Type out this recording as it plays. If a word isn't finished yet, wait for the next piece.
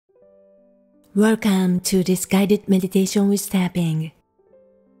Welcome to this guided meditation with tapping.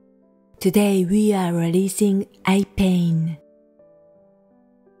 Today we are releasing eye pain.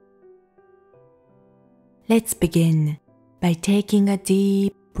 Let's begin by taking a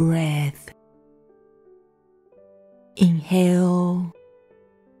deep breath. Inhale.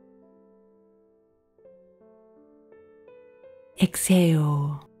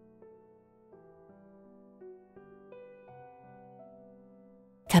 Exhale.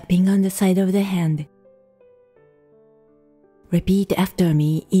 Tapping on the side of the hand. Repeat after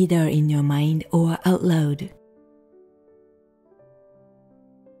me either in your mind or out loud.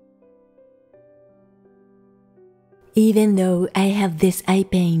 Even though I have this eye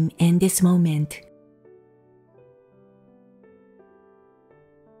pain in this moment,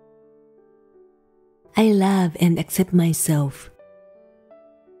 I love and accept myself.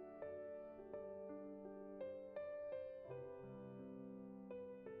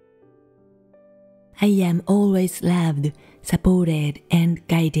 I am always loved, supported, and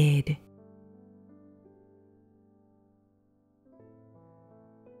guided.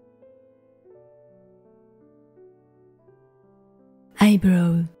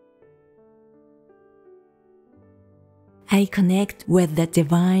 Eyebrow. I connect with the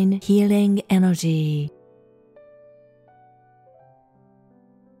divine healing energy.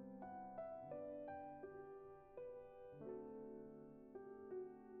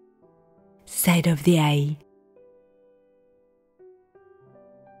 Side of the eye.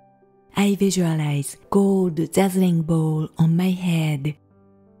 I visualize gold dazzling ball on my head.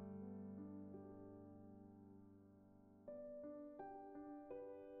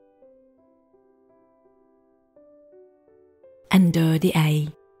 Under the eye.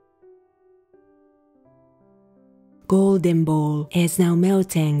 Golden ball is now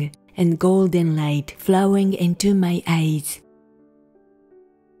melting and golden light flowing into my eyes.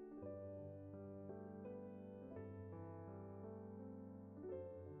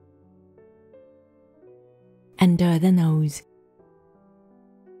 Under the nose.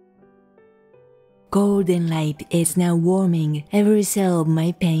 Golden light is now warming every cell of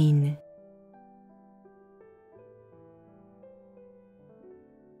my pain.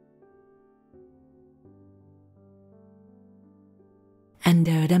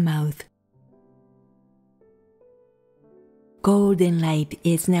 Under the mouth. Golden light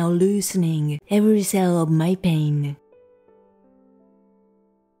is now loosening every cell of my pain.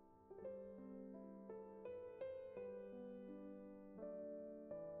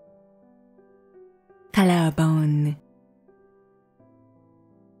 Collarbone.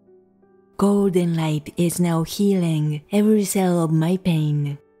 Golden light is now healing every cell of my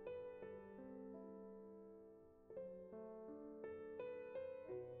pain.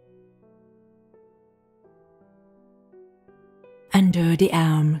 Under the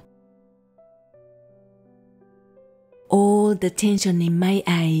arm. All the tension in my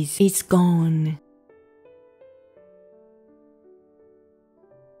eyes is gone.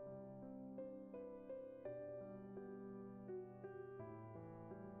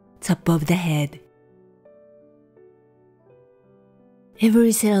 Top of the head.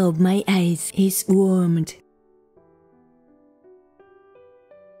 Every cell of my eyes is warmed.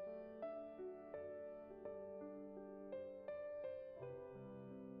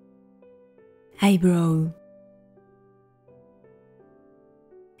 Eyebrow.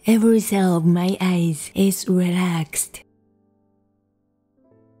 Every cell of my eyes is relaxed.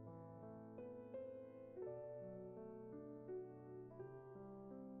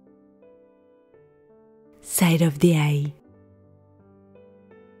 Side of the eye.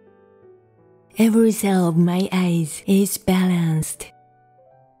 Every cell of my eyes is balanced.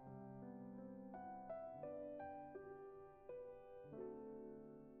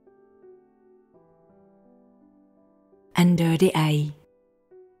 Under the eye.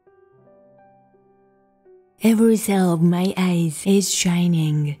 Every cell of my eyes is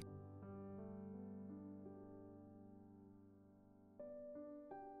shining.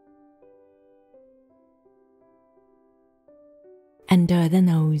 Under the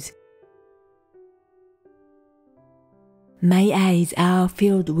nose. My eyes are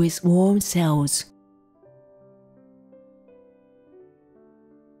filled with warm cells.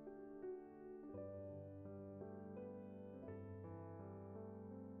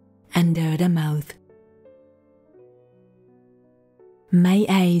 Under the mouth. My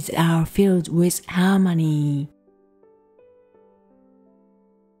eyes are filled with harmony.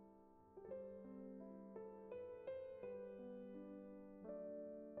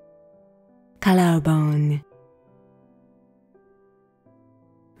 Collarbone.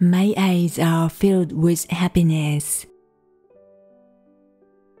 My eyes are filled with happiness.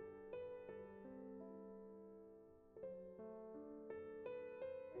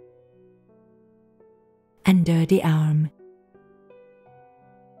 under the arm.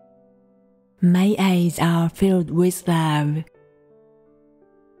 My eyes are filled with love.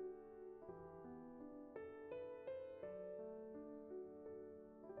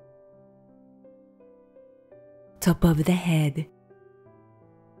 Top of the head.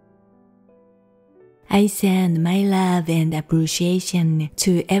 I send my love and appreciation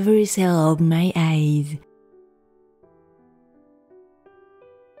to every cell of my eyes.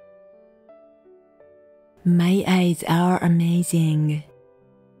 My eyes are amazing.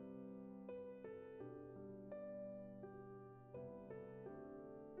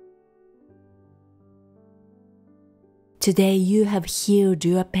 Today you have healed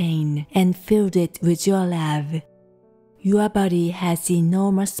your pain and filled it with your love. Your body has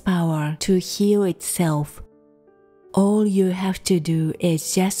enormous power to heal itself. All you have to do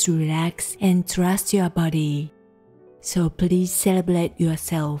is just relax and trust your body. So please celebrate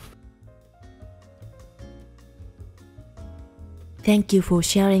yourself. Thank you for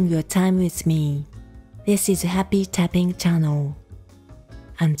sharing your time with me. This is Happy Tapping Channel.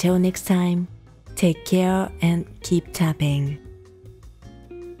 Until next time, take care and keep tapping.